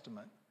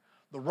Testament.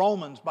 The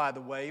Romans, by the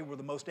way, were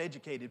the most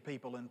educated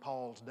people in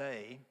Paul's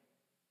day.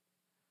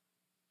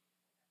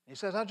 He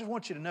says, I just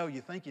want you to know, you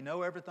think you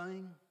know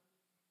everything?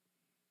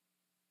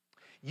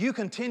 You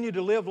continue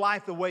to live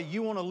life the way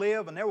you want to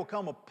live, and there will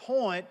come a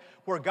point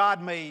where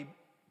God may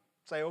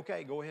say,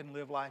 okay, go ahead and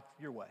live life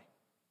your way.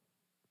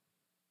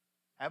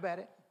 How about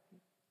it?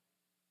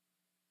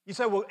 You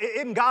say, well,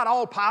 isn't God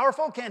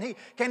all-powerful? Can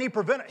he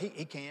prevent it?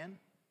 He can.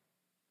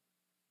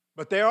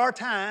 But there are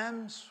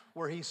times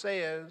where he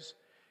says,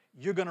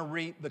 you're going to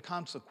reap the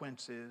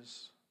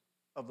consequences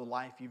of the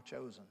life you've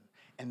chosen.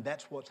 And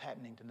that's what's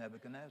happening to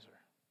Nebuchadnezzar.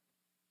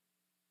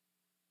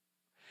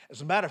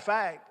 As a matter of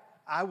fact,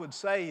 I would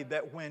say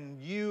that when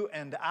you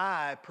and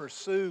I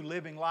pursue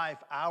living life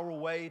our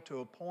way to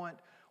a point,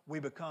 we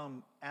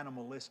become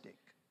animalistic.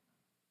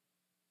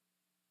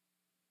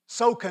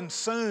 So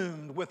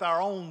consumed with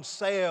our own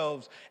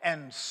selves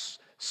and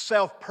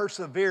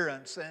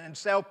self-perseverance and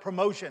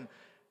self-promotion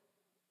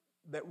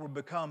that we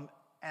become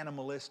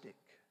animalistic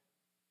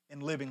in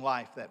living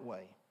life that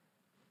way.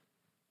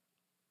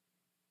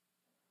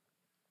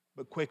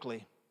 But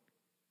quickly,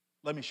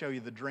 let me show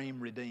you the dream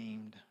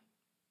redeemed.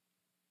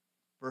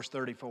 Verse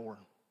 34.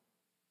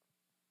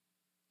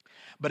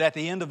 But at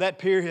the end of that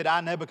period,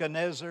 I,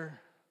 Nebuchadnezzar,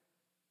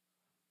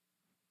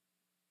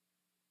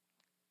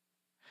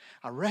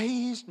 I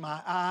raised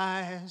my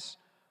eyes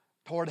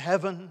toward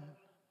heaven,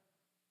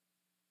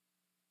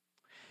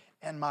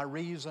 and my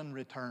reason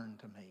returned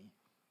to me.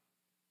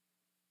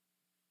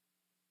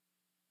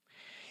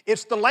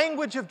 It's the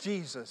language of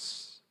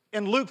Jesus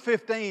in Luke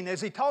 15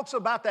 as he talks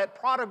about that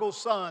prodigal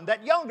son,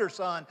 that younger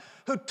son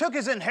who took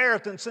his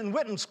inheritance and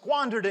went and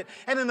squandered it.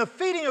 And in the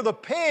feeding of the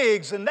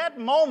pigs, in that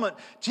moment,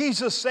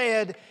 Jesus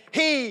said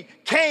he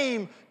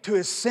came to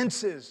his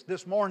senses.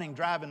 This morning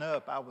driving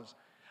up,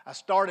 I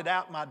started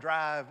out my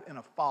drive in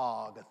a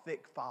fog, a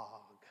thick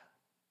fog.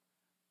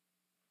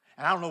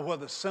 And I don't know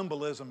whether the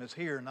symbolism is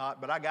here or not,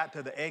 but I got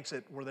to the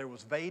exit where there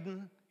was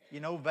Hardin.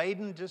 You know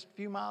Hardin, just a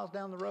few miles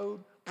down the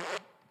road?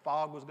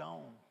 Fog was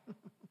gone.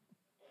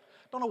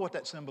 Don't know what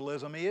that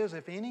symbolism is,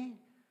 if any,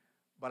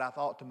 but I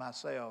thought to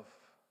myself,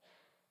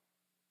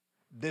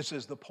 this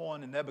is the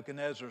point in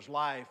Nebuchadnezzar's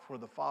life where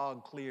the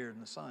fog cleared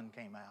and the sun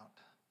came out.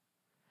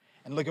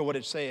 And look at what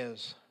it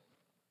says.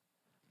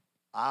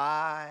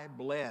 I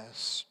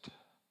blessed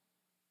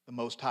the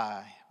Most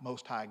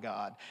High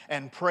God,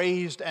 and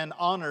praised and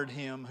honored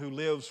Him who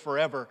lives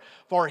forever.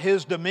 For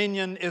His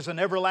dominion is an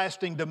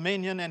everlasting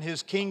dominion, and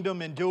His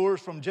kingdom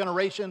endures from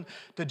generation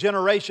to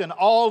generation.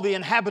 All the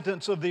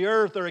inhabitants of the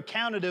earth are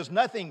accounted as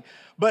nothing,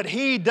 but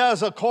He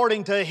does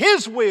according to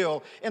His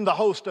will in the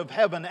host of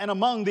heaven and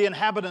among the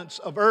inhabitants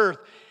of earth.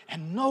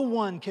 And no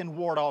one can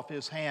ward off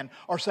His hand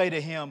or say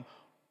to Him,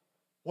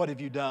 what have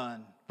you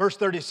done? Verse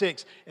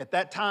 36, at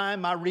that time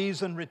my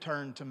reason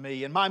returned to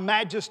me, and my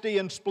majesty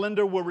and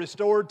splendor were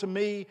restored to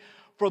me,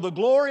 for the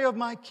glory of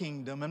my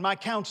kingdom, and my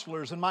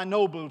counselors and my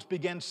nobles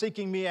began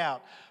seeking me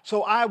out.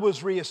 So I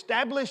was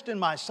reestablished in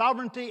my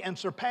sovereignty, and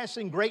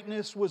surpassing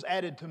greatness was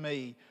added to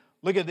me.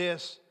 Look at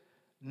this.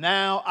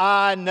 Now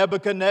I,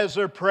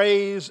 Nebuchadnezzar,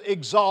 praise,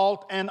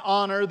 exalt, and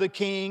honor the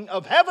King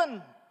of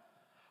heaven.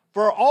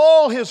 For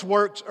all his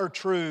works are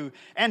true,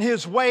 and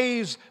his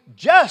ways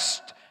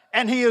just,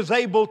 and he is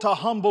able to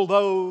humble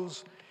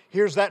those.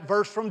 Here's that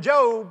verse from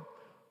Job.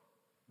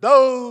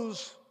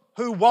 Those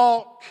who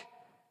walk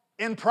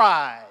in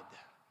pride.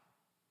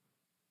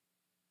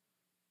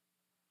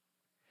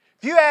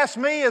 If you ask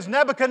me, is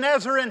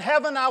Nebuchadnezzar in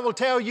heaven? I will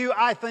tell you,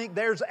 I think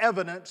there's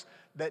evidence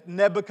that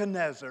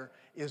Nebuchadnezzar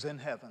is in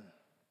heaven.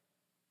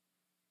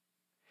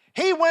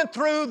 He went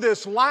through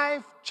this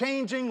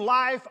life-changing,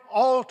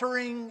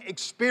 life-altering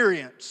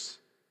experience,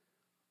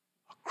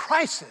 a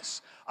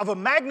crisis of a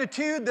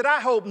magnitude that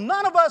I hope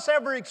none of us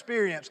ever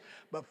experienced.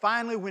 But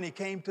finally, when he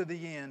came to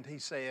the end, he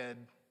said,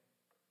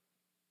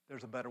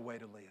 there's a better way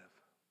to live.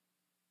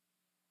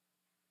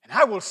 And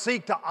I will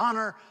seek to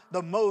honor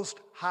the Most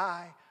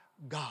High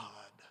God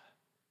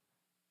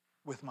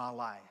with my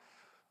life.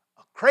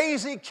 A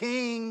crazy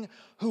king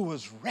who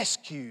was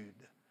rescued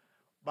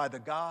by the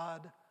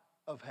God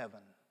of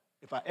heaven.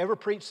 If I ever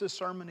preach this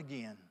sermon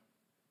again,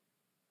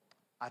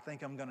 I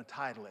think I'm going to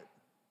title it,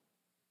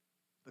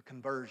 The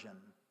Conversion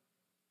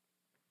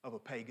of a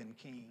Pagan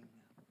King.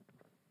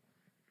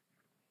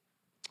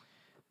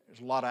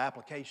 There's a lot of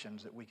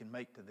applications that we can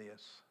make to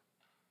this.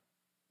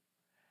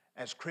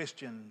 As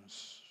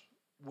Christians,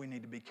 we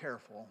need to be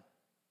careful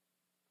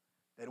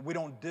that we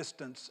don't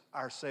distance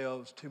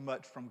ourselves too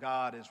much from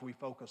God as we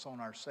focus on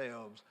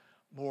ourselves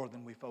more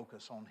than we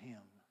focus on Him.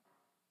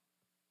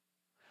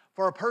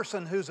 For a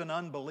person who's an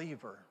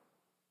unbeliever,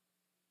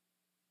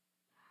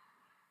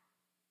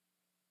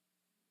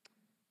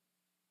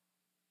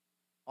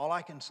 all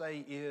I can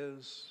say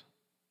is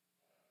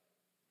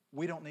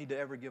we don't need to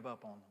ever give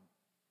up on them.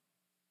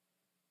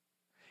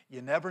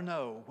 You never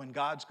know when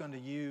God's going to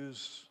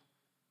use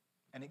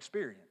an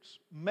experience,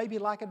 maybe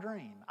like a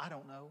dream, I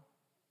don't know.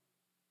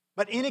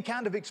 But any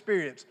kind of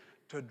experience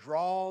to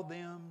draw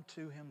them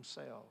to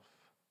Himself.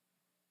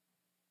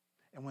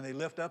 And when they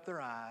lift up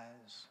their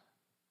eyes,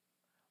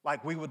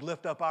 like we would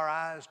lift up our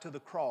eyes to the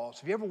cross.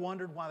 Have you ever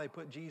wondered why they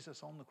put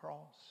Jesus on the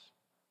cross?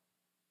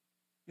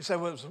 You say,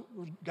 well, it was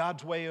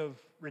God's way of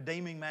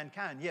redeeming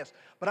mankind. Yes,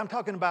 but I'm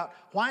talking about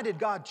why did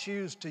God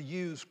choose to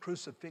use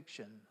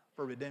crucifixion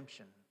for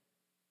redemption?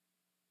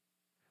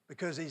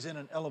 Because He's in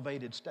an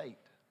elevated state.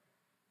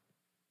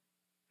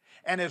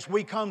 And as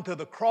we come to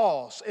the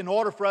cross, in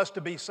order for us to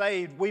be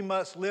saved, we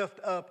must lift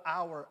up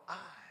our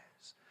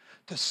eyes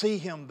to see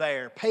Him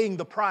there, paying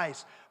the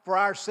price for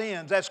our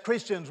sins. As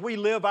Christians, we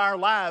live our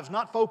lives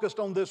not focused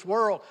on this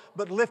world,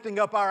 but lifting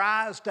up our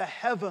eyes to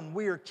heaven.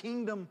 We are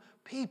kingdom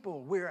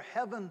people. We are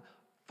heaven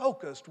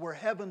focused. We're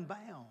heaven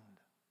bound.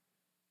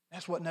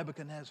 That's what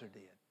Nebuchadnezzar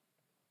did.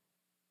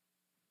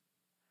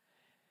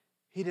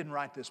 He didn't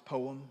write this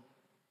poem.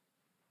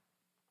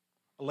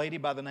 A lady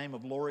by the name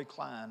of Lori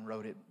Klein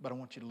wrote it, but I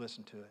want you to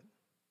listen to it.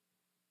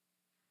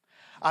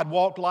 I'd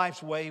walked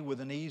life's way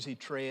with an easy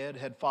tread,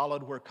 had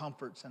followed where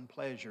comforts and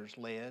pleasures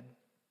led,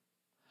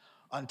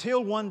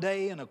 until one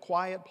day in a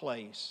quiet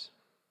place,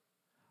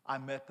 I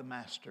met the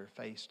Master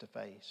face to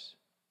face.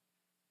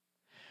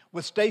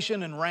 With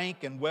station and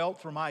rank and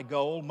wealth for my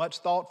goal, much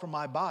thought for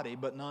my body,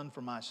 but none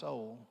for my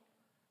soul,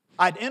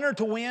 I'd enter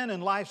to win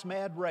in life's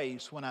mad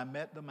race when I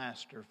met the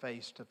Master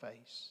face to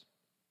face.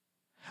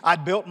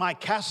 I'd built my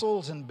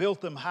castles and built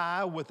them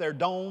high, with their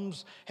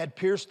domes had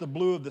pierced the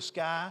blue of the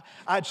sky.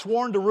 I'd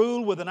sworn to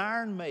rule with an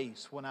iron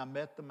mace when I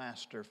met the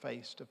Master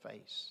face to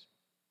face.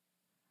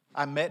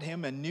 I met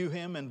Him and knew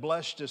Him and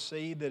blushed to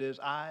see that His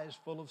eyes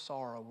full of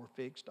sorrow were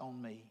fixed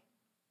on me.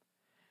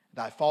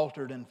 And I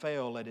faltered and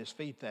fell at His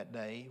feet that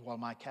day, while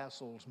my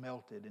castles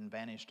melted and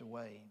vanished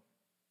away.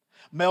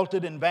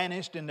 Melted and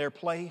vanished in their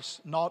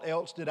place, naught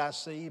else did I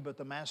see but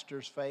the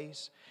Master's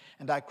face.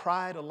 And I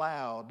cried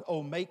aloud,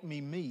 "Oh, make me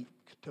meek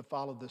to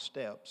follow the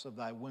steps of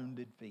Thy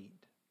wounded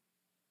feet."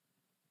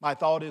 My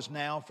thought is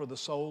now for the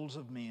souls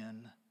of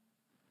men.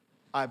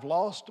 I've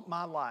lost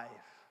my life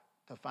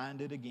to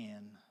find it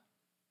again,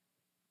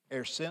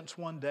 ere since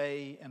one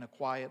day in a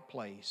quiet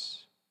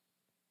place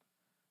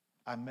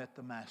I met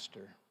the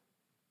Master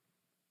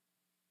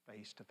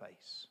face to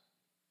face.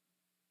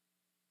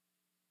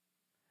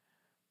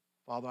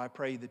 Father, I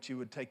pray that You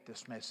would take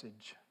this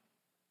message,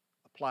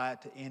 apply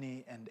it to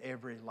any and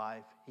every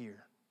life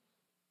here.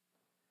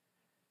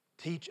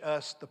 Teach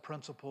us the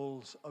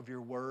principles of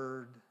Your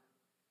Word,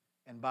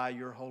 and by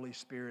Your Holy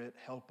Spirit,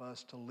 help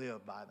us to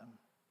live by them.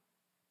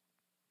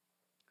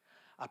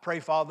 I pray,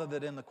 Father,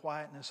 that in the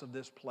quietness of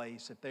this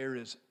place, if there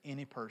is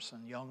any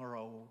person, young or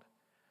old,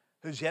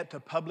 who's yet to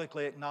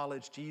publicly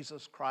acknowledge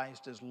Jesus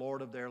Christ as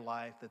Lord of their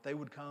life, that they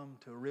would come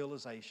to a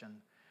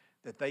realization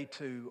that they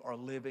too are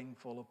living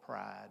full of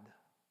pride.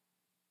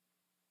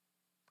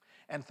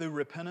 And through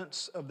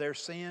repentance of their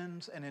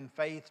sins and in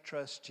faith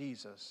trust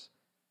Jesus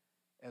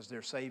as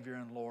their Savior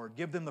and Lord.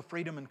 Give them the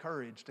freedom and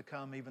courage to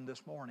come even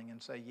this morning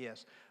and say,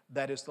 yes,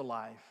 that is the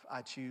life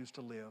I choose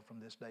to live from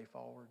this day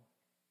forward.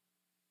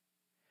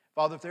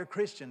 Father, if there are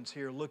Christians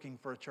here looking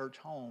for a church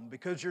home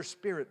because your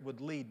Spirit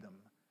would lead them,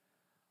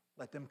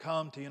 let them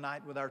come to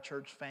unite with our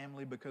church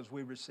family because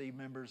we receive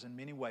members in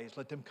many ways.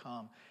 Let them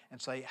come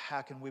and say,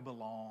 how can we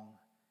belong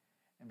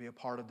and be a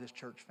part of this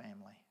church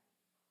family?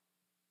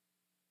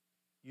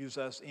 Use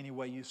us any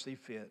way you see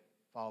fit,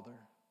 Father,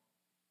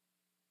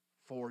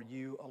 for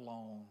you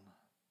alone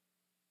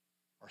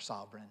are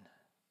sovereign.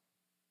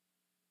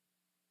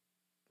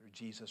 Through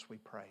Jesus we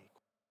pray.